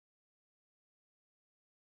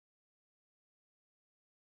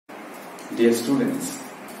Dear students,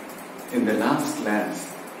 in the last class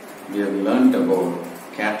we have learnt about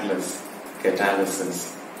catalyst,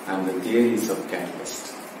 catalysis and the theories of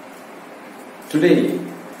catalyst. Today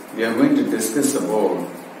we are going to discuss about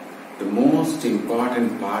the most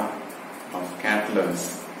important part of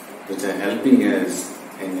catalysts which are helping us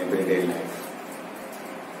in everyday life.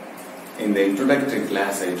 In the introductory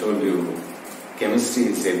class I told you chemistry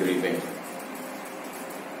is everywhere.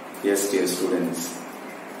 Yes, dear students,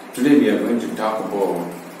 today we are going to talk about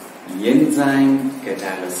enzyme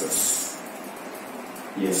catalysis.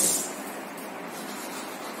 Yes.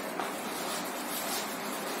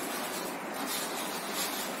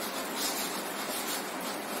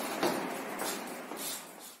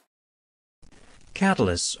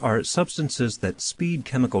 Catalysts are substances that speed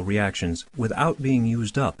chemical reactions without being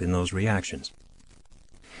used up in those reactions.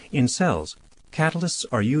 In cells, catalysts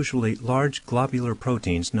are usually large globular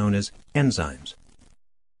proteins known as enzymes.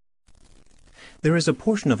 There is a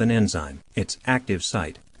portion of an enzyme, its active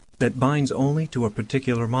site, that binds only to a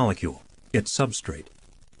particular molecule, its substrate.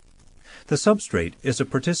 The substrate is a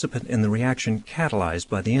participant in the reaction catalyzed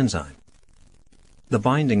by the enzyme. The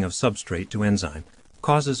binding of substrate to enzyme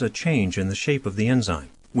causes a change in the shape of the enzyme,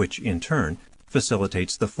 which, in turn,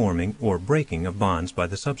 facilitates the forming or breaking of bonds by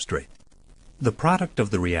the substrate. The product of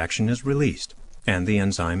the reaction is released, and the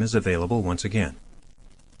enzyme is available once again.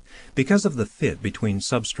 Because of the fit between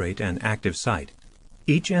substrate and active site,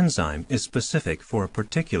 each enzyme is specific for a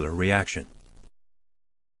particular reaction.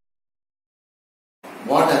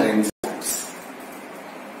 What are enzymes?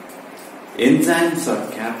 Enzymes are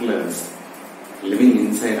catalysts living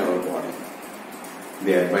inside our body.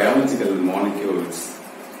 They are biological molecules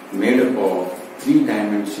made up of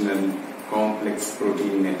three-dimensional complex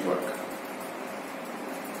protein network.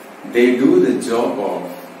 They do the job of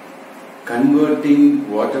converting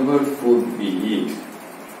whatever food we eat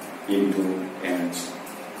into energy.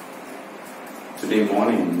 Today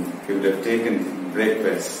morning you would have taken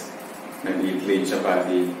breakfast, maybe idli,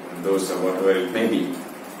 chapati, dosa, whatever it may be.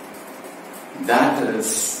 That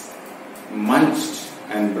is munched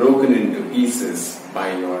and broken into pieces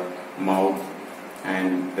by your mouth,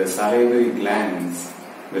 and the salivary glands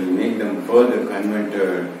will make them further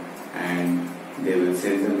converted and they will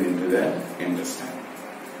send them into the intestine.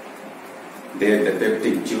 There the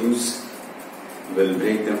peptic juice will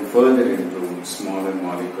break them further into smaller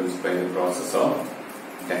molecules by the process of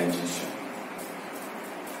digestion.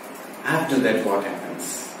 After that, what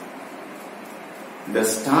happens? The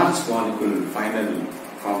starch molecule final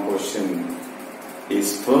composition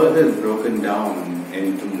is further broken down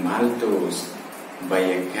into maltose by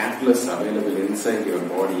a catalyst available inside your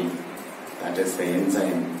body, that is the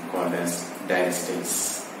enzyme called as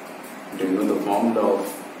diastase. Do you know the formula of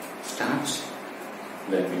starch?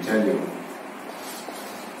 Let me tell you.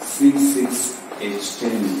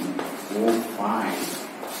 C6H10O5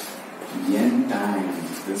 N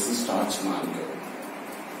times, this is starch molecule.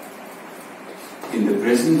 In the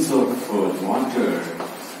presence of water,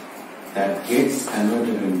 that gets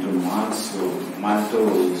converted into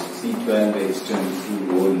maltose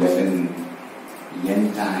C12H10O11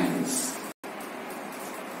 N times.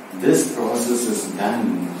 This process is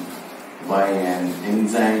done by an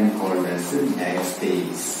enzyme called as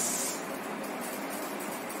diastase.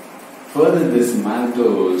 Further, this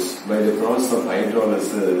maltose, by the process of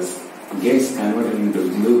hydrolysis, gets converted into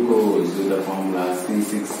glucose with the formula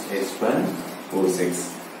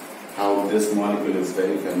C6H12O6. How this molecule is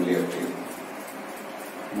very familiar to you.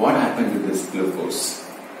 What happened to this glucose?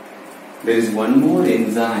 There is one more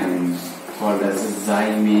enzyme called as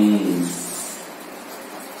zymase.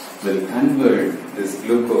 Will convert this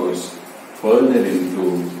glucose further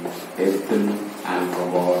into ethyl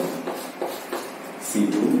alcohol,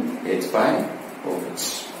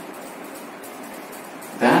 C2H5OH.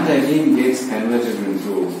 That again gets converted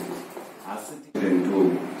into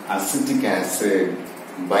acetic acid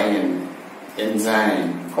by an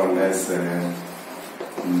enzyme called as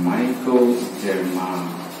mycoderma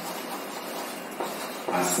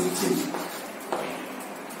acetate.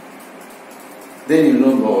 Then you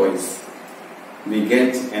know, boys, we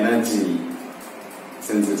get energy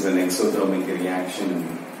since it's an exothermic reaction.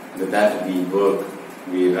 With that we work,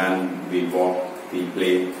 we run, we walk, we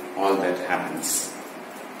play, all that happens.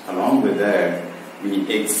 Along with that, we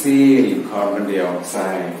exhale carbon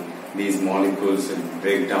dioxide. These molecules will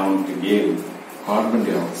break down to give carbon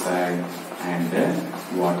dioxide and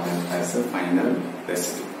water as a final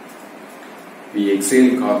residue. We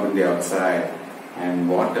exhale carbon dioxide and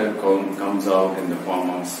water comes out in the form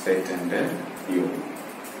of sweat and urine.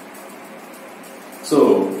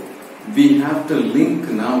 So, we have to link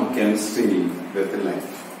now chemistry with life.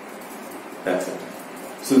 That's it.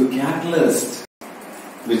 So catalysts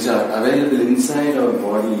which are available inside our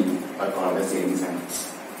body are called as enzymes.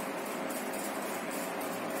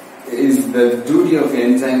 Is the duty of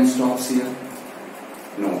enzymes stops here?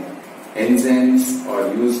 No. Enzymes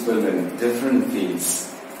are useful in different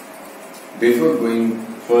fields. Before going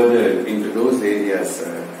further into those areas,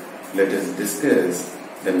 let us discuss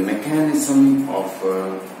the mechanism of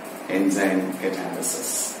enzyme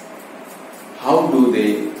catalysis. How do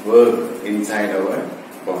they work inside our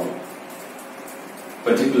body?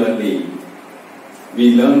 Particularly,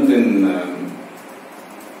 we learned in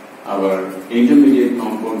our intermediate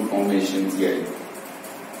compound formation theory.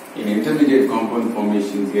 In intermediate compound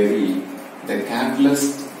formation theory, the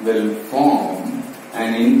catalyst will form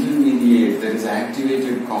an intermediate, that is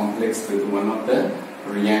activated complex with one of the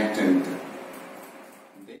reactant.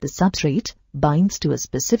 The substrate binds to a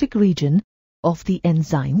specific region of the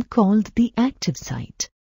enzyme called the active site.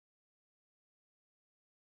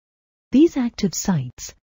 These active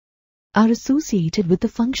sites are associated with the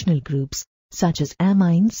functional groups such as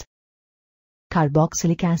amines,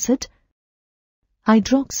 carboxylic acid,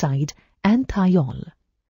 hydroxide and thiol.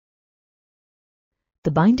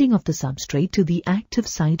 The binding of the substrate to the active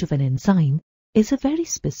site of an enzyme is a very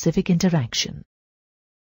specific interaction.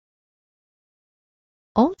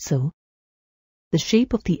 Also, the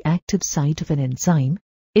shape of the active site of an enzyme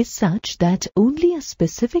is such that only a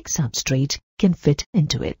specific substrate can fit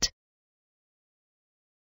into it.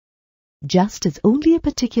 Just as only a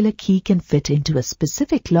particular key can fit into a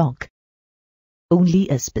specific lock, only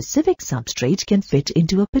a specific substrate can fit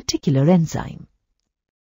into a particular enzyme.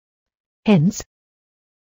 Hence,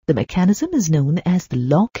 the mechanism is known as the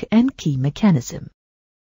lock and key mechanism.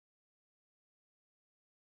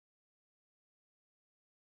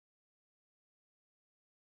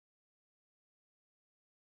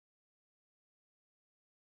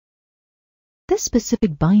 This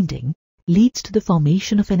specific binding leads to the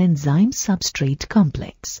formation of an enzyme-substrate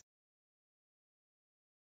complex.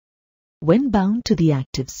 When bound to the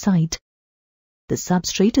active site, the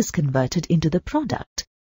substrate is converted into the product.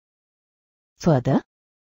 Further,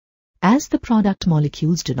 as the product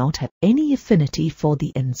molecules do not have any affinity for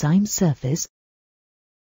the enzyme surface,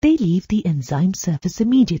 they leave the enzyme surface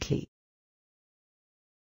immediately.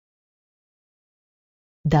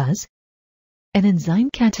 Thus, an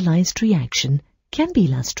enzyme-catalyzed reaction can be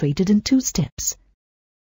illustrated in two steps.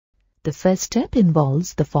 The first step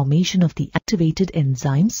involves the formation of the activated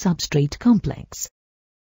enzyme-substrate complex.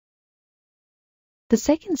 The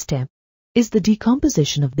second step is the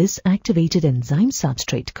decomposition of this activated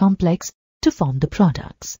enzyme-substrate complex to form the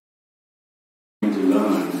products. To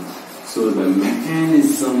learn, so the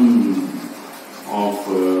mechanism of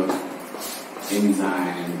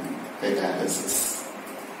enzyme catalysis.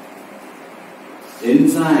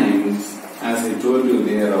 Enzymes, as I told you,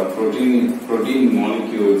 they are protein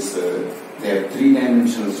molecules. They have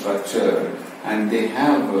three-dimensional structure and they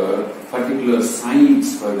have particular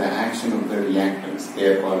sites for the action of the reactants. They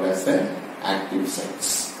are called as the active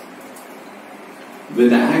sites. With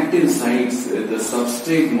the active sites, the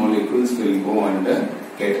substrate molecules will go and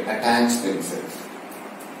get attached themselves.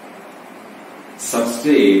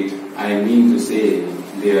 Substrate, I mean to say,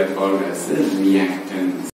 they are called as the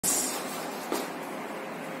reactants.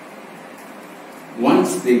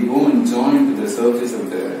 Once they go and join to the surface of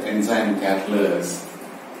the enzyme catalyst,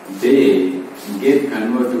 they get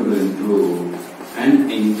converted into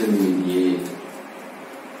an intermediate.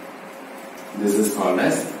 This is called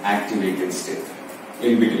as activated state,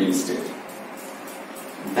 in-between state.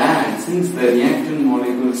 That since the reactant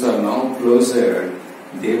molecules are now closer,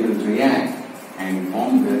 they will react and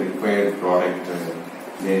form the required product.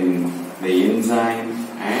 Then the enzyme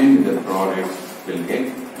and the product will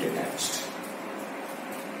get detached.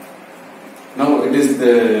 Now it is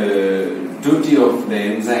the duty of the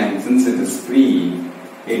enzyme, since it is free,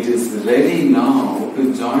 it is ready now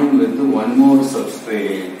to join with one more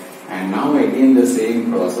substrate, and now again the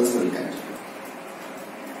same process will continue.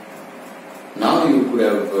 Now you could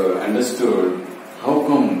have understood how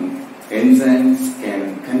come enzymes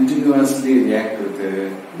can continuously react with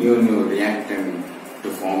a new reactant to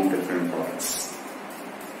form different products.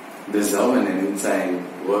 This is how an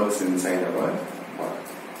enzyme works inside our body.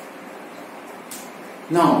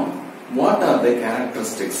 Now, what are the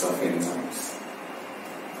characteristics of enzymes?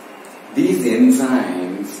 These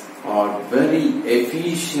enzymes are very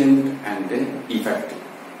efficient and effective.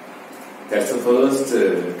 That's the first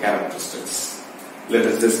characteristics. Let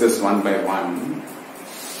us discuss one by one.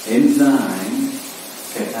 Enzyme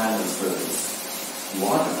catalysis.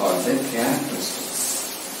 What are the characteristics?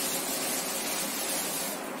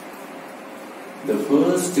 The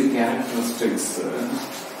first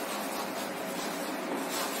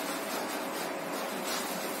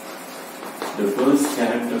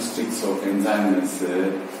characteristics of enzyme is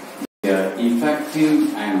they are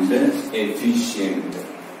effective and efficient.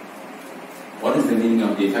 What is the meaning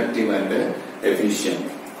of effective and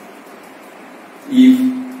efficient? If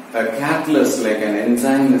a catalyst like an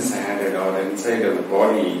enzyme is added or inside of the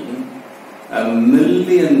body, a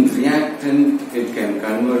million reactant it can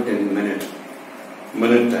convert in a minute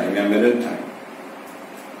time.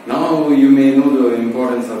 Now you may know the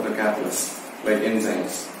importance of a catalyst like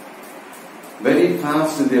enzymes. Very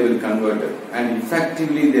fast they will convert it and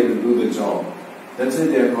effectively they will do the job. That's why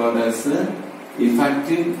they are called as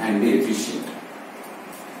effective and efficient.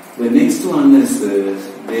 The next one is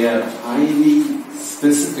they are highly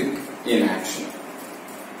specific in action.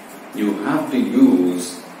 You have to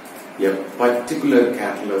use a particular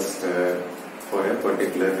catalyst for a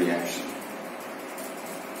particular reaction.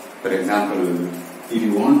 For example, if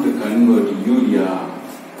you want to convert urea,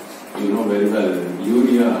 you know very well,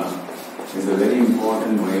 urea is a very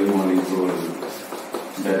important biomolecule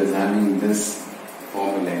that is having this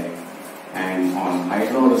formula, and on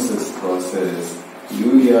hydrolysis process,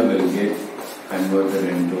 urea will get converted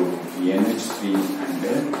into NH3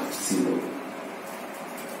 and CO.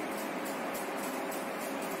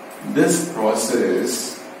 This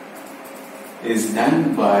process is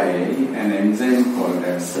done by an enzyme called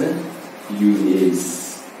as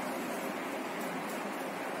urease.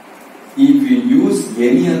 If you use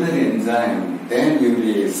any other enzyme than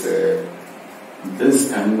urease,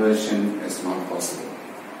 this conversion is not possible.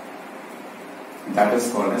 That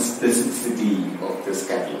is called as specificity of this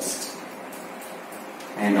catalyst.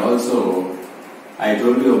 And also, I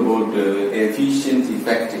told you about efficient,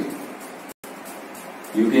 effective.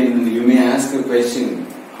 You may ask a question,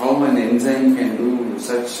 how an enzyme can do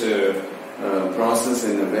such a process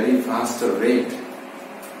in a very faster rate.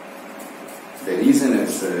 The reason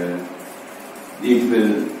is it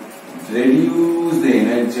will reduce the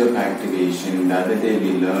energy of activation. The other day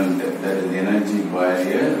we learned that is energy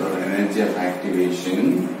barrier or energy of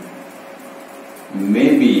activation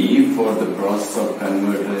may be for the process of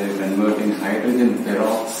converting hydrogen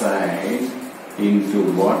peroxide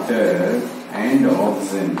into water and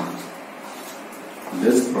oxygen.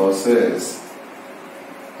 This process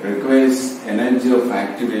requires energy of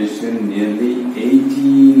activation nearly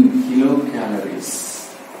 18 kilocalories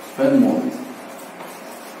per mole.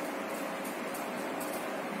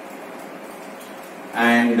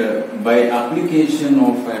 And by application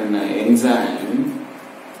of an enzyme,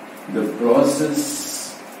 the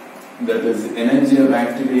process, that is energy of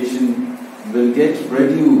activation, will get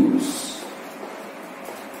reduced.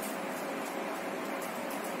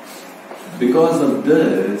 Because of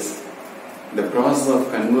this, the process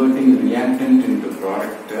of converting reactant into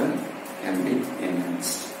product can be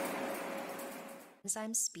enhanced.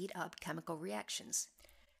 Enzymes speed up chemical reactions.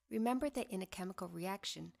 Remember that in a chemical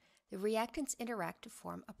reaction, the reactants interact to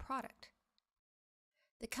form a product.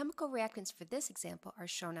 The chemical reactants for this example are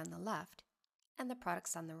shown on the left and the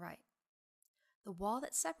products on the right. The wall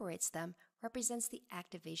that separates them represents the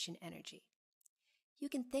activation energy. You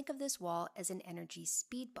can think of this wall as an energy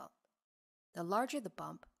speed bump. The larger the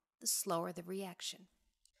bump, the slower the reaction.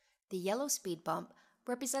 The yellow speed bump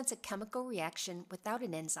represents a chemical reaction without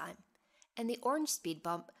an enzyme, and the orange speed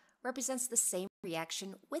bump represents the same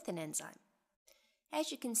reaction with an enzyme.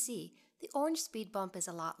 As you can see, the orange speed bump is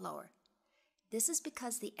a lot lower. This is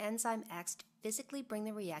because the enzyme acts to physically bring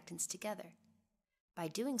the reactants together. By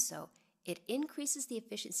doing so, it increases the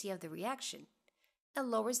efficiency of the reaction and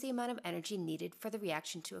lowers the amount of energy needed for the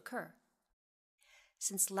reaction to occur.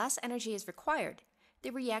 Since less energy is required,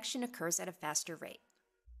 the reaction occurs at a faster rate.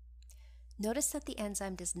 Notice that the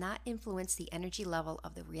enzyme does not influence the energy level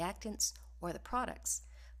of the reactants or the products,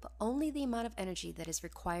 but only the amount of energy that is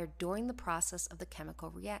required during the process of the chemical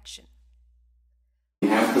reaction. We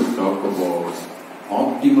have to talk about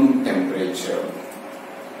optimum temperature.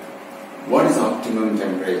 What is optimum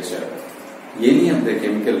temperature? Any of the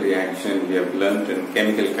chemical reaction we have learned in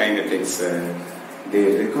chemical kinetics,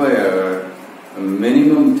 they require a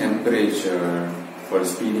minimum temperature for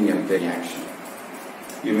speeding up the reaction.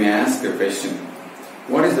 You may ask a question,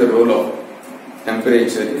 what is the role of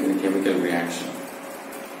temperature in the chemical reaction?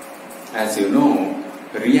 As you know,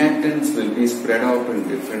 reactants will be spread out in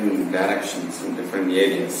different directions, in different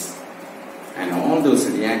areas. And all those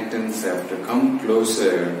reactants have to come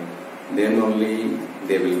closer, then only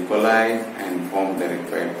they will collide and form the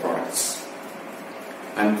required products.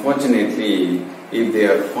 Unfortunately, if they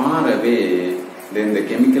are far away, then the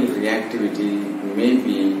chemical reactivity may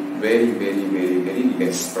be very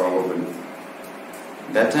less probable.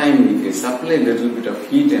 That time, if you supply a little bit of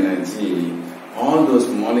heat energy, all those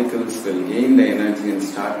molecules will gain the energy and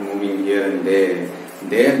start moving here and there.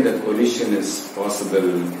 There the collision is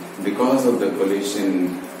possible. Because of the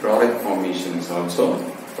collision, product formation is also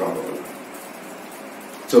probable.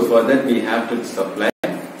 So for that we have to supply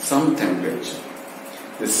some temperature.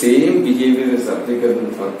 The same behavior is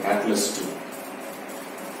applicable for catalyst too.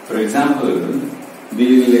 For example,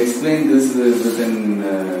 we will explain this within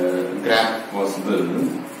graph possible.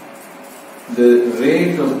 The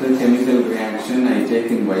rate of the chemical reaction I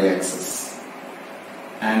take in y-axis,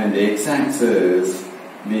 and in the x-axis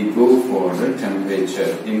we go for the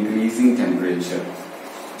temperature, increasing temperature,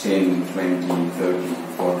 10, 20, 30,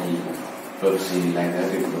 40, 50, like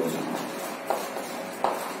that it goes on.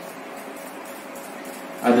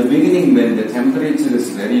 At the beginning, when the temperature is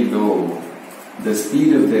very low, the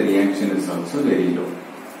speed of the reaction is also very low.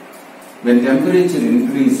 When temperature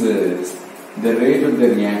increases, the rate of the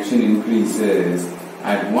reaction increases.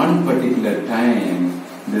 At one particular time,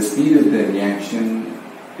 the speed of the reaction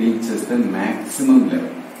reaches the maximum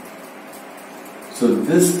level. So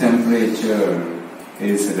this temperature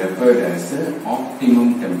is referred as the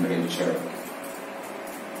optimum temperature.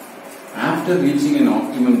 After reaching an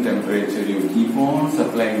optimum temperature, you keep on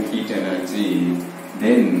supplying heat energy,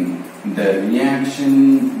 then the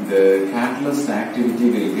reaction, the catalyst activity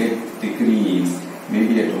will get decreased.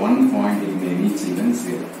 Maybe at one point it may reach even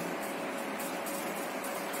zero.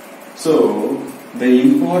 So, the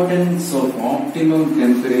importance of optimum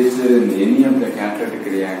temperature in any of the catalytic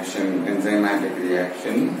reaction, enzymatic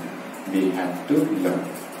reaction, we have to learn.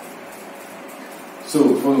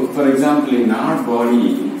 So, for example, in our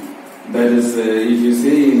body, that is, if you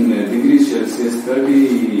say in degrees Celsius,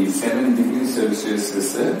 37 degrees Celsius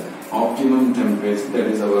is the optimum temperature, that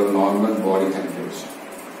is our normal body temperature.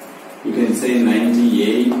 You can say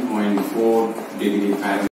 98.4 degree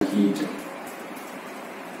Fahrenheit.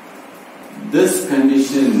 This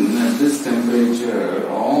condition, at this temperature,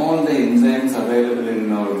 all the enzymes available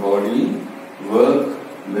in our body work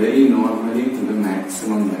very normally to the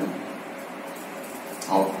maximum level,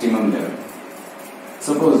 optimum level.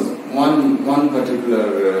 Suppose one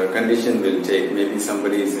particular condition will take, maybe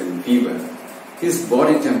somebody is in fever, his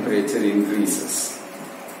body temperature increases.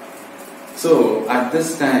 So at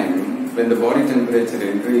this time, when the body temperature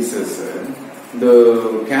increases,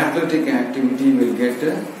 the catalytic activity will get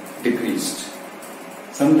decreased.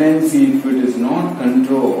 Sometimes if it is not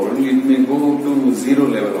controlled, it may go to zero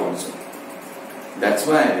level also. That's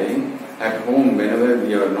why at home, whenever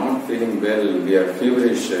we are not feeling well, we are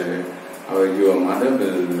feverish, your mother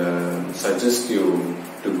will suggest you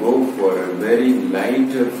to go for a very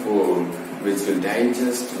lighter food which will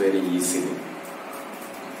digest very easily.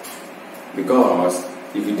 Because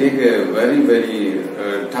if you take a very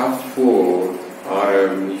tough food or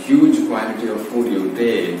a huge quantity of food you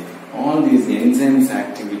take, all these enzymes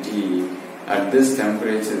activity at this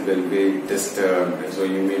temperature will be disturbed, so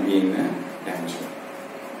you may be in danger.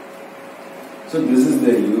 So this is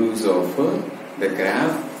the use of the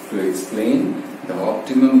graph to explain the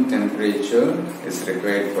optimum temperature is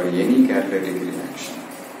required for any catalytic reaction.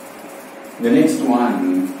 The next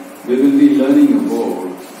one, we will be learning about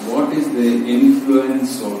what is the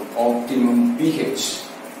influence of optimum pH.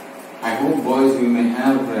 I hope, boys, you may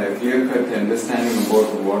have a clear-cut understanding about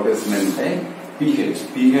what is meant by pH.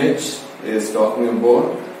 pH is talking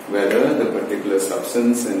about whether the particular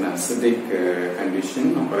substance in acidic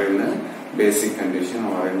condition or in a basic condition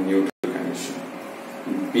or in neutral condition.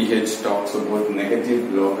 pH talks about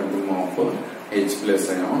negative logarithm of H plus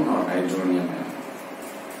ion or hydronium ion.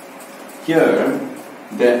 Here,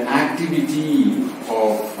 the activity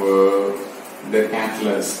of the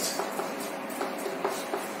catalyst,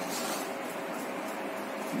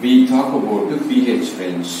 we talk about the pH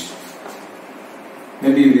range.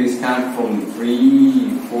 Maybe we start from 3,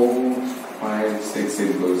 4, 5, 6,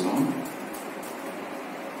 it goes on.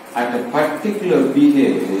 At a particular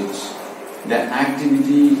pH, the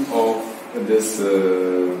activity of this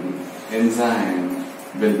enzyme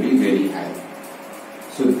will be very high.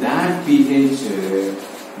 So that pH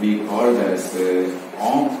we call as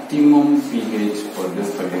optimum pH for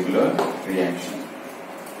this particular reaction.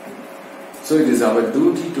 So it is our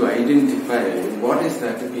duty to identify what is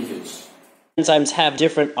that pH. Enzymes have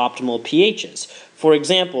different optimal pHs. For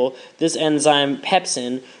example, this enzyme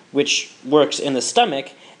pepsin, which works in the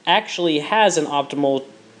stomach, actually has an optimal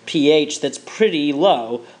pH that's pretty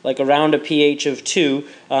low, like around a pH of 2,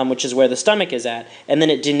 which is where the stomach is at, and then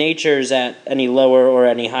it denatures at any lower or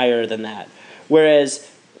any higher than that. Whereas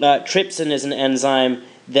trypsin is an enzyme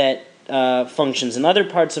that functions in other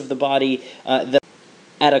parts of the body.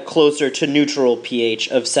 at a closer to neutral pH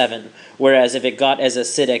of 7, whereas if it got as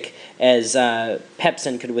acidic as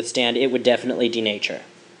pepsin could withstand, it would definitely denature.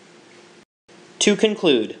 To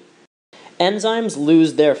conclude, enzymes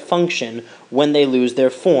lose their function when they lose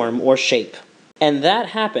their form or shape, and that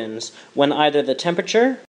happens when either the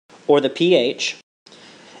temperature or the pH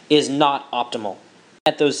is not optimal.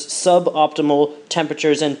 At those suboptimal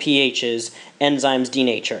temperatures and pHs, enzymes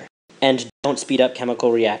denature and don't speed up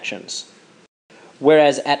chemical reactions.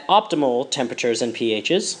 Whereas at optimal temperatures and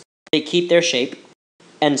pHs, they keep their shape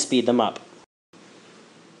and speed them up.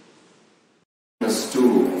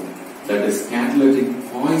 +2, that is catalytic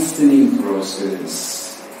poisoning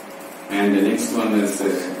process. And the next one is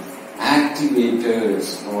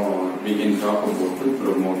activators, or we can talk about the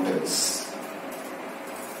promoters.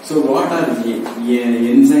 So what are the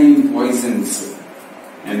enzyme poisons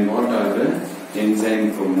and what are the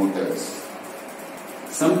enzyme promoters?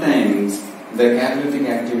 Sometimes the catalytic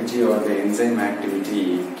activity or the enzyme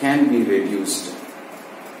activity can be reduced.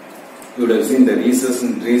 You would have seen the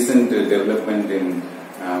recent development in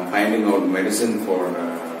finding out medicine for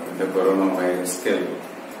the coronavirus kill.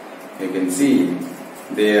 You can see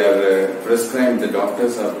they are the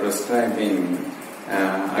doctors are prescribing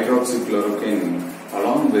hydroxychloroquine.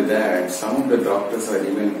 Along with that, some of the doctors are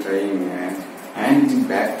even trying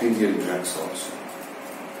antibacterial drugs also.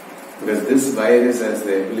 Because this virus has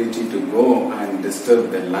the ability to go and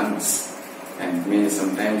disturb the lungs and may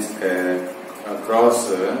sometimes cross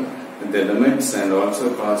the limits and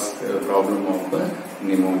also cause a problem of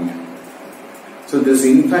pneumonia. So these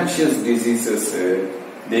infectious diseases,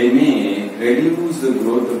 they may reduce the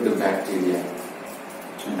growth of the bacteria.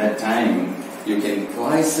 At that time, you can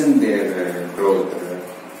poison their growth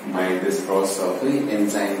by this process of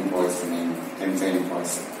enzyme poisoning.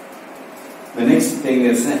 The next thing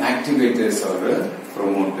is activators or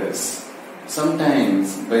promoters.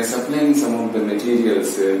 Sometimes by supplying some of the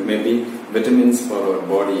materials, maybe vitamins for our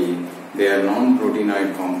body, they are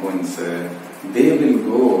non-proteinoid compounds, they will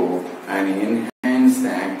go and enhance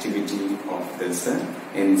the activity of these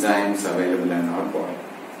enzymes available in our body.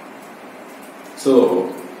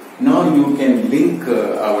 So now you can link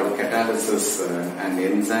our catalysis and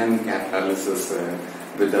enzyme catalysis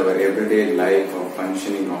with our everyday life or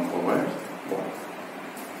functioning of our body.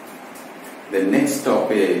 The next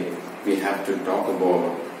topic we have to talk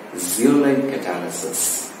about zeolite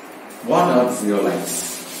catalysis. What are zeolites?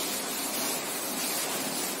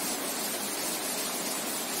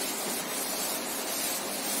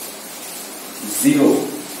 Zeo,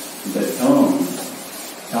 the term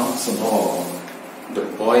talks about the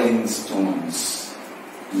boiling stones.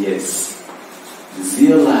 Yes,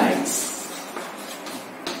 zeolites,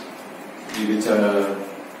 which are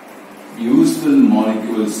useful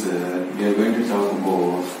molecules, we are going to talk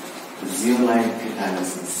about zeolite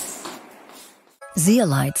catalysis.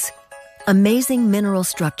 Zeolites, amazing mineral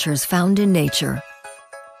structures found in nature.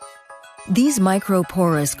 These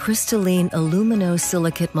microporous crystalline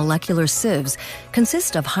aluminosilicate molecular sieves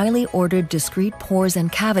consist of highly ordered discrete pores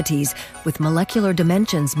and cavities with molecular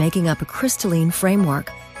dimensions making up a crystalline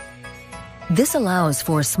framework. This allows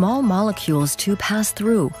for small molecules to pass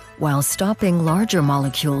through while stopping larger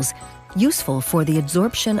molecules, useful for the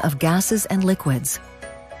absorption of gases and liquids.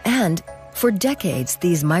 And for decades,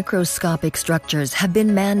 these microscopic structures have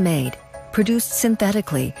been man-made, produced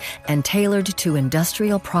synthetically, and tailored to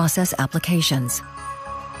industrial process applications.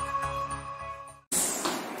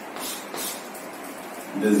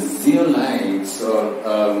 The zeolites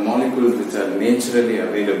are molecules which are naturally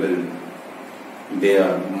available. They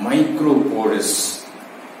are microporous,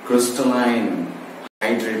 crystalline,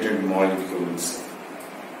 hydrated molecules.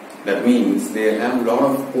 That means they have a lot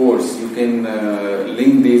of pores. You can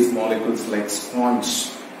link these molecules like sponge,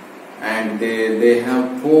 and they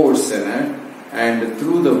have pores in it, and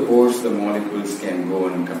through the pores the molecules can go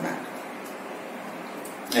and come back.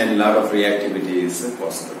 And a lot of reactivity is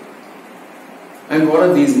possible. And what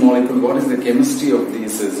are these molecules? What is the chemistry of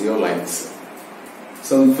these zeolites?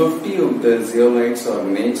 Some 50 of the zeolites are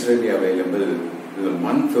naturally available.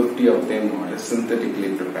 150 of them are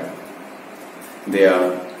synthetically prepared. They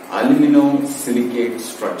are aluminosilicate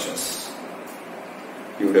structures.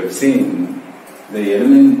 You would have seen the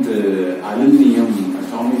element aluminium,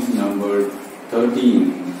 atomic number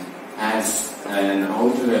 13, has an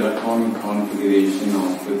outer electronic configuration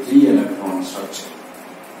of a 3-electron structure.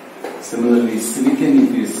 Similarly, silicon,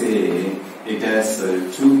 if you say, it has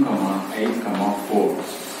 2, 8, 4.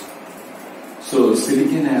 So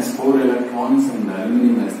silicon has 4 electrons and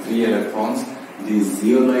aluminum has 3 electrons. These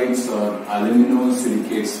zeolites are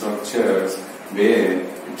aluminosilicate structures where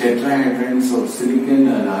tetrahedrons of silicon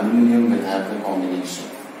and aluminum will have the combination.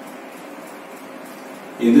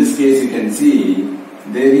 In this case, you can see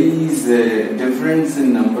there is a difference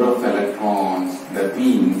in number of electrons. That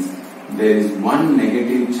means there is one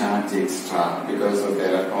negative charge extra because of the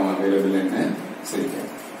electron available in the silicon.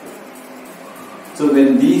 So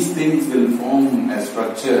when these things will form a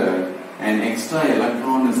structure, an extra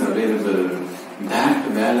electron is available, that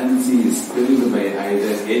valency is filled by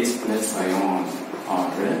either H plus ion or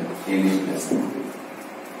Na plus ion.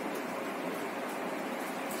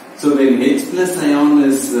 So when H plus ion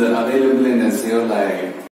is available in a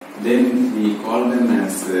zeolite, then we call them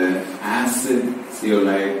as acid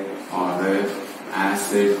zeolite or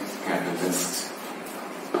acid catalyst.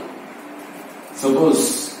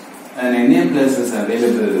 Suppose an Na plus is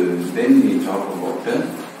available, then we talk about a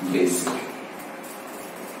basic.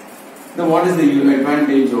 Now what is the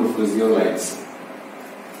advantage of zeolites?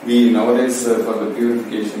 We nowadays for the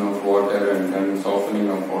purification of water and then softening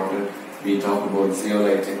of water, we talk about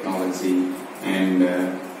zeolite technology, and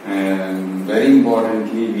very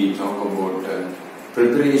importantly we talk about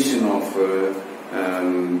preparation of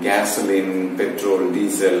gasoline, petrol,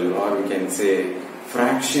 diesel, or we can say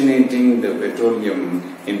fractionating the petroleum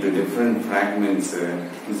into different fragments.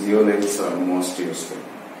 Zeolites are most useful.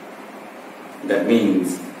 That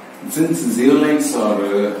means since zeolites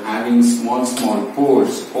are having small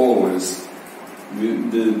pores,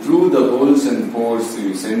 through the holes and pores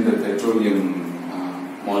you send the petroleum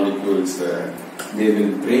molecules, they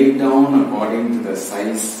will break down according to the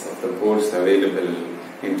size of the pores available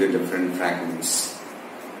into different fragments.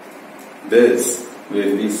 This we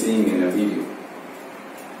will be seeing in a video.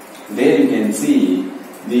 There you can see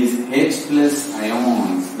these H plus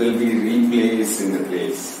ions will be replaced in the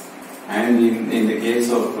place, and in the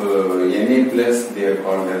case of Na plus they are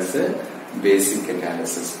called as a basic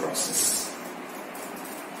catalysis process.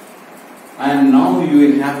 And now you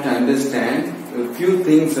will have to understand a few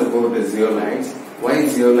things about the zeolites, why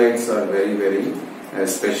zeolites are very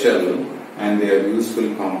special and they are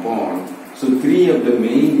useful compound. So three of the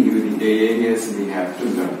main areas we have to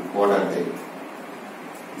learn. What are they?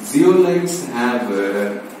 Zeolites have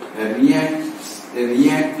a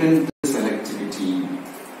reactant selectivity,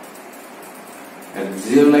 and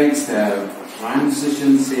zeolites have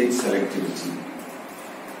transition state selectivity,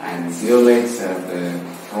 and zeolites have the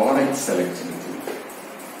product selectivity.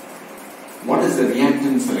 What is the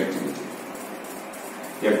reactant selectivity?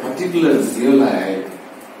 A particular zeolite,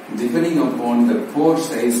 depending upon the pore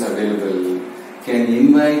size available, can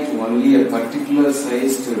invite only a particular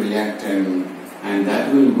size to reactant, and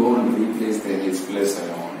that will go and replace the H plus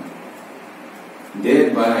ion.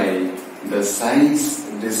 Thereby, the size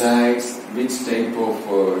decides which type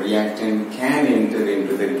of reactant can enter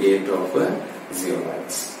into the gate of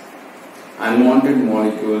zeolites. Unwanted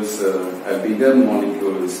molecules, bigger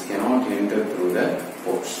molecules cannot enter through the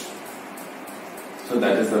pores. So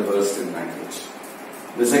that is the first advantage.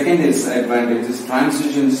 The second advantage is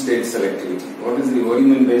transition state selectivity. What is the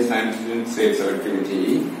Oriman based transition state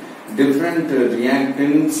selectivity? Different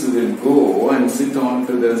reactants will go and sit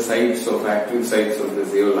onto the sites of active sites of the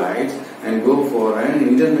zeolites and go for an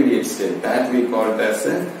intermediate state. That we call as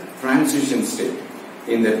a transition state.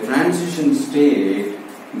 In the transition state,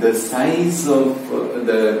 the size of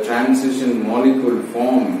the transition molecule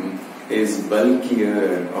form is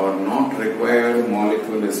bulkier or not required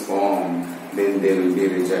molecule is formed, then they will be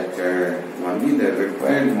rejected. Only the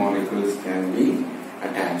required molecules can be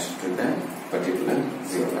attached to the particular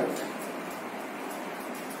zeolite.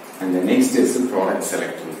 And the next is the product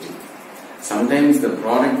selectivity. Sometimes the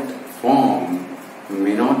product form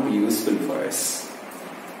may not be useful for us,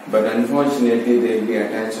 but unfortunately they will be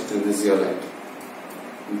attached to the zeolite.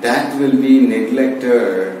 That will be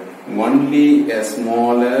neglected. Only a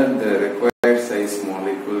smaller, the required size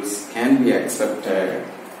molecules can be accepted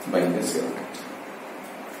by the zeolite.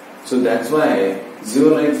 So that's why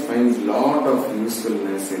zeolites finds lot of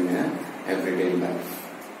usefulness in everyday life.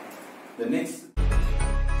 The next.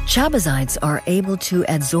 Chabazites are able to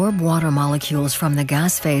absorb water molecules from the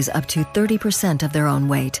gas phase up to 30% of their own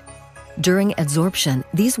weight. During adsorption,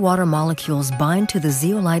 these water molecules bind to the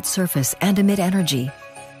zeolite surface and emit energy.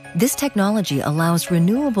 This technology allows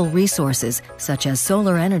renewable resources, such as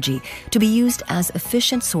solar energy, to be used as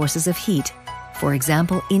efficient sources of heat, for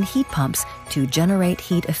example in heat pumps, to generate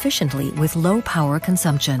heat efficiently with low power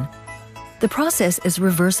consumption. The process is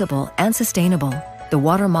reversible and sustainable. The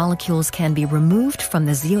water molecules can be removed from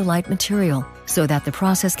the zeolite material so that the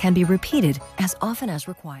process can be repeated as often as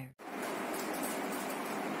required.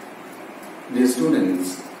 Dear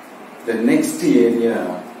students, the next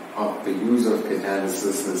area of the use of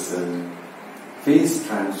catalysis is phase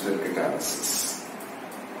transfer catalysis.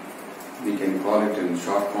 We can call it in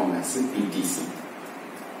short form as a PTC.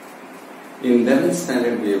 In 11th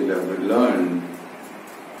standard, we have learned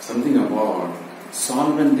something about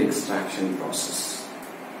solvent extraction process.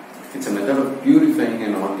 It's a method of purifying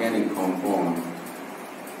an organic compound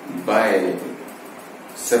by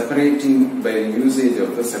usage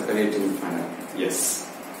of a separating funnel. Yes.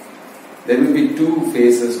 There will be two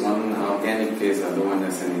phases, one organic phase, other one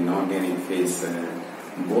is an inorganic phase.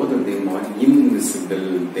 Both of them are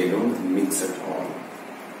invisible, they don't mix at all.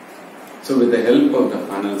 So with the help of the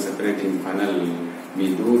funnel, separating funnel,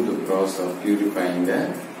 we do the process of purifying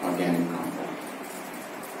the organic compound.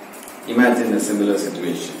 Imagine a similar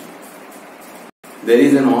situation. There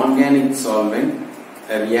is an organic solvent,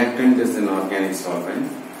 a reactant is an organic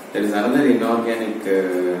solvent. There is another inorganic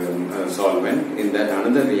solvent, in that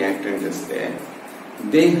another reactant is there.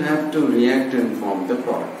 They have to react and form the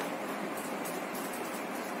product.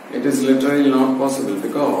 It is literally not possible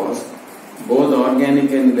because both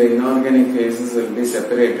organic and the inorganic phases will be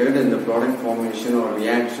separated and the product formation or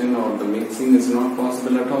reaction or the mixing is not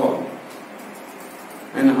possible at all.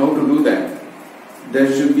 And how to do that?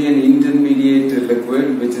 There should be an intermediate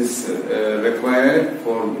liquid which is required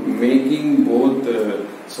for making both the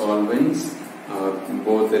solvents,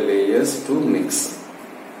 both the layers to mix.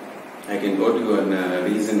 I can go to a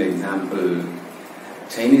recent example.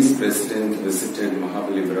 Chinese president visited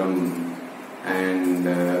Mahabalipuram and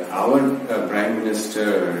our Prime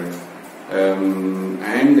Minister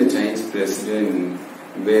and the Chinese president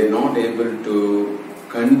were not able to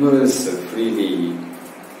converse freely.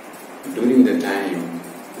 During the time,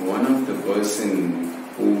 one of the person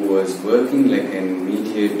who was working like a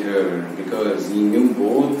mediator, because he knew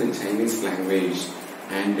both the Chinese language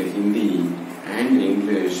and the Hindi and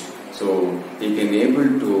English, so he can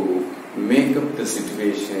able to make up the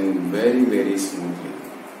situation very, very smoothly.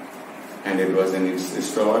 And it was an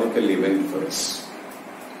historical event for us.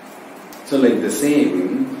 So like the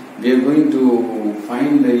same, we are going to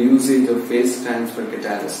find the usage of phase transfer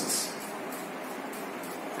catalysis.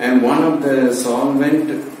 And one of the solvent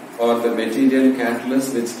or the material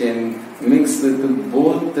catalyst which can mix with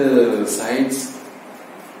both the sides,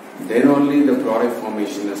 then only the product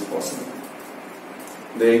formation is possible.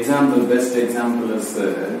 The best example is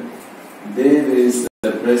there is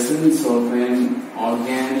the presence of an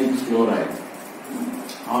organic chloride,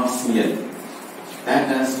 RCl, that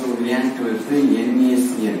has to react with the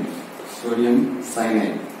NaCN, sodium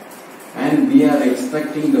cyanide, and we are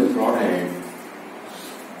expecting the product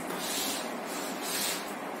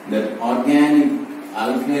that organic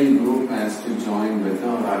alkyl group has to join with,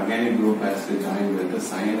 or organic group has to join with the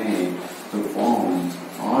cyanide to form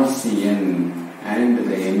RCN, and the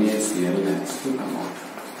NaCl has to come out.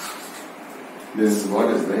 This is what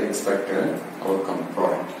is the expected outcome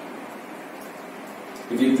product.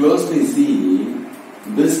 If you closely see,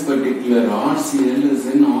 this particular RCl is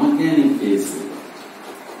in organic phase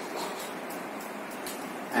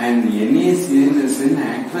and the NaCl is in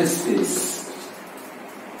aqueous phase.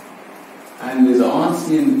 And this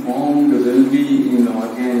RCN formed will be in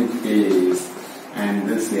organic phase and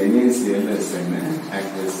this NaCl is in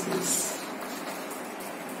aqueous phase.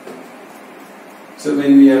 So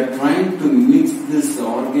when we are trying to mix this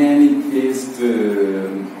organic phased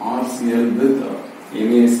RCl with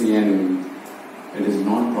NaCN, it is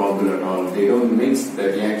not probable at all. They don't mix, the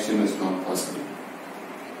reaction is not possible.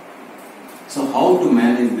 So how to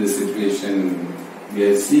manage this situation? We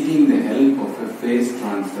are seeking the help of a phase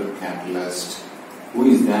transfer catalyst. Who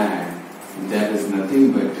is that? That is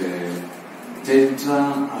nothing but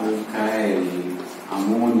tetraalkyl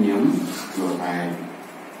ammonium chloride.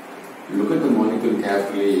 Look at the molecule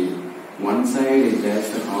carefully. One side it has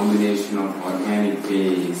the combination of organic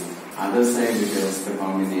phase, other side it has the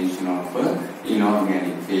combination of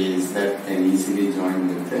inorganic phase that can easily join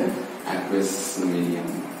with the aqueous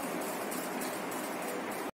medium.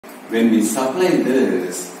 When we supply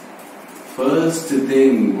this, first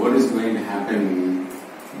thing what is going to happen,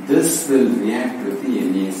 this will react with the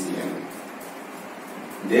NaCl.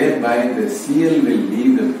 Thereby the Cl will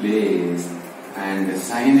leave the place and the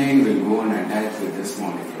cyanide will go and attach with this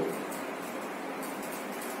molecule.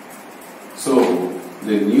 So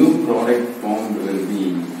the new product formed will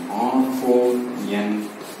be R4N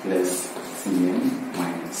plus Cn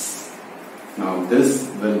minus. Now this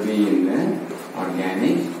will be in the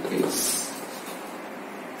organic phase.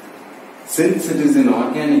 Since it is in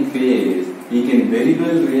organic phase, we can very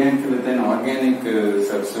well react with an organic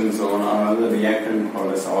substance or another reactant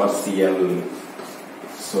called as RCl.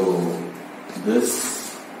 So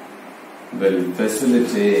this will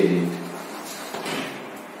facilitate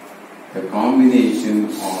the combination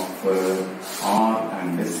of R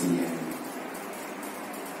and Cn.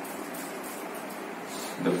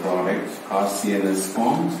 product RCN is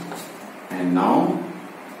formed, and now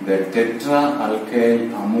the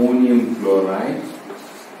tetraalkyl ammonium chloride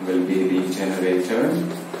will be regenerated.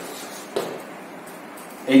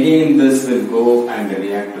 Again, this will go and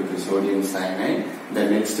react to the sodium cyanide. The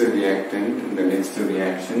next reactant, the next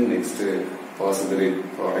reaction, next possible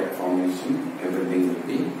product formation, everything will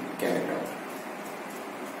be carried out.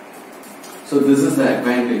 So this is the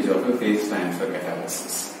advantage of a phase transfer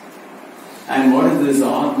catalysis. And what is this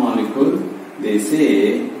R molecule? They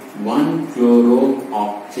say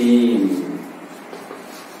 1-chlorooctane.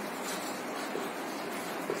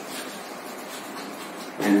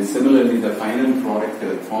 And similarly, the final product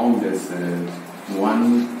formed is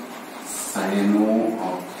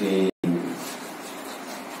 1-cyanooctane.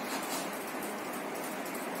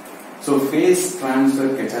 So phase transfer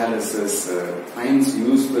catalysis finds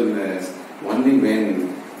usefulness only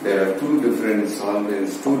when there are two different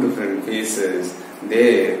solvents, two different phases.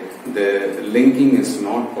 There, the linking is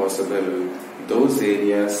not possible. Those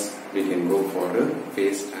areas we can go for a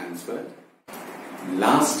phase transfer.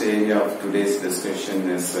 Last area of today's discussion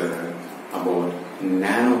is about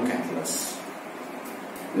nano catalysts.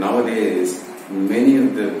 Nowadays, many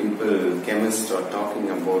of the people, chemists, are talking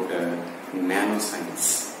about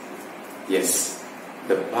nanoscience. Yes,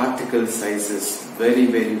 the particle size is very,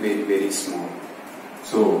 very, very, very small.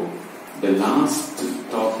 So, the last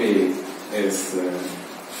topic is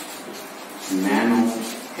nano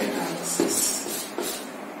catalysis.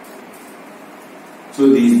 So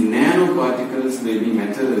these nanoparticles may be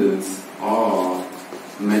metals or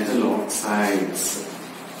metal oxides.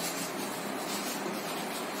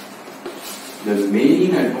 The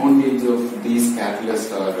main advantage of these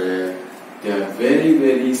catalysts are they are very,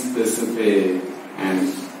 very specific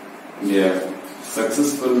and they are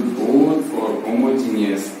successful both for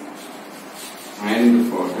homogeneous and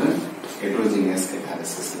for the heterogeneous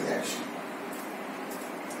catalysis reaction.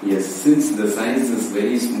 Yes, since the size is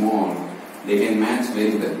very small, they can match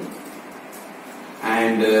very well.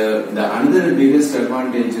 And the another biggest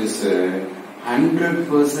advantage is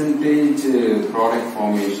 100% product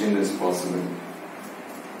formation is possible.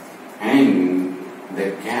 And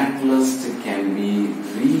the catalyst can be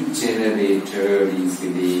regenerated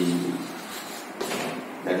easily.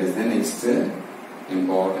 That is the next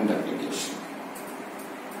important application.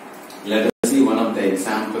 Let us see one of the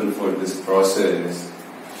examples for this process.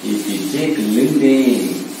 If we take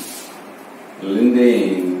lindane,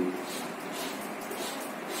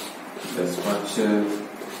 the structure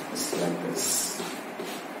is like this.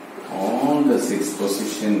 All the 6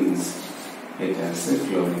 positions, it has a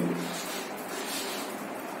chlorine.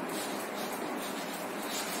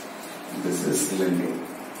 This is lindane.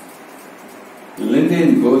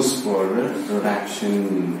 Lindane goes for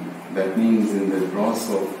reduction. That means in the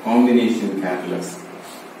process of combination catalyst.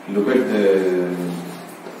 Look at the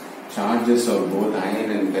charges of both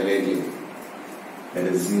iron and palladium. That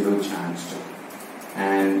is 0 charged.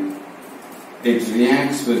 And it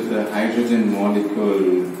reacts with the hydrogen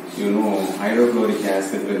molecule. You know, hydrochloric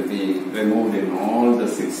acid will be removed in all the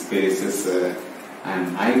 6 spaces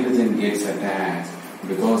and hydrogen gets attached.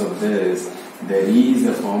 Because of this, there is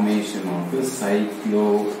a formation of the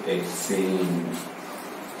cyclohexane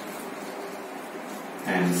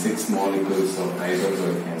and 6 molecules of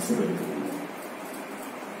hydrochloric acid will be removed.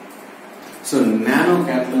 So nano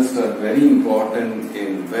catalysts are very important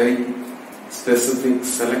in very specific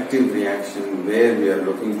selective reaction where we are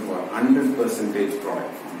looking for 100%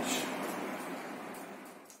 product formation.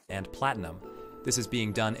 And platinum. This is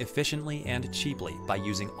being done efficiently and cheaply by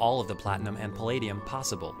using all of the platinum and palladium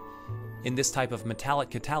possible. In this type of metallic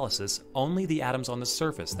catalysis, only the atoms on the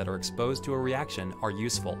surface that are exposed to a reaction are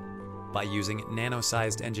useful. By using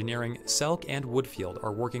nano-sized engineering, Selk and Woodfield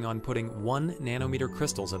are working on putting 1 nanometer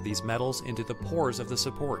crystals of these metals into the pores of the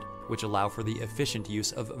support, which allow for the efficient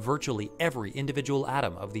use of virtually every individual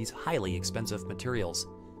atom of these highly expensive materials.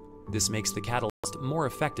 This makes the catalyst more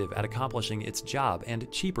effective at accomplishing its job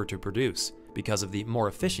and cheaper to produce because of the more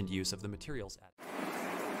efficient use of the materials.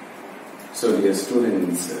 So dear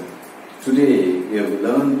students, today we have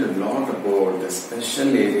learned a lot about the special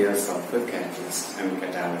areas of the catalyst and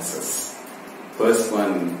catalysis. First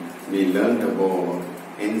one, we learned about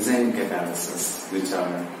enzyme catalysis, which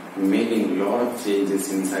are making a lot of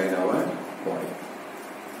changes inside our body.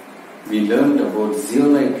 We learned about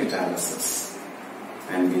zeolite catalysis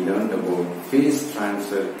and we learned about phase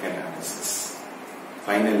transfer catalysis.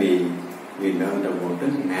 Finally, we learned about the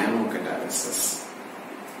nano catalysis.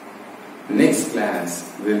 Next class,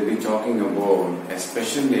 we'll be talking about a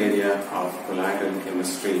special area of colloidal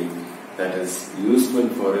chemistry that is useful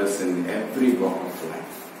for us in every walk of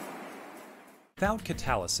life. Without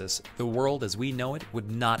catalysis, the world as we know it would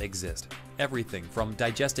not exist. Everything from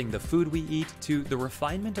digesting the food we eat to the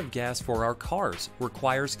refinement of gas for our cars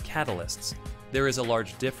requires catalysts. There is a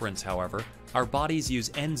large difference, however. Our bodies use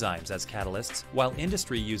enzymes as catalysts, while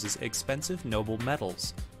industry uses expensive noble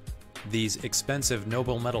metals. These expensive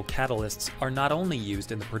noble metal catalysts are not only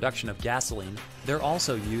used in the production of gasoline, they're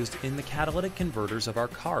also used in the catalytic converters of our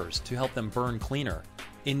cars to help them burn cleaner,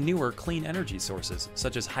 in newer clean energy sources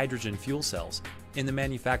such as hydrogen fuel cells, in the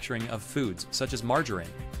manufacturing of foods such as margarine,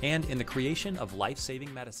 and in the creation of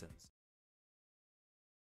life-saving medicines.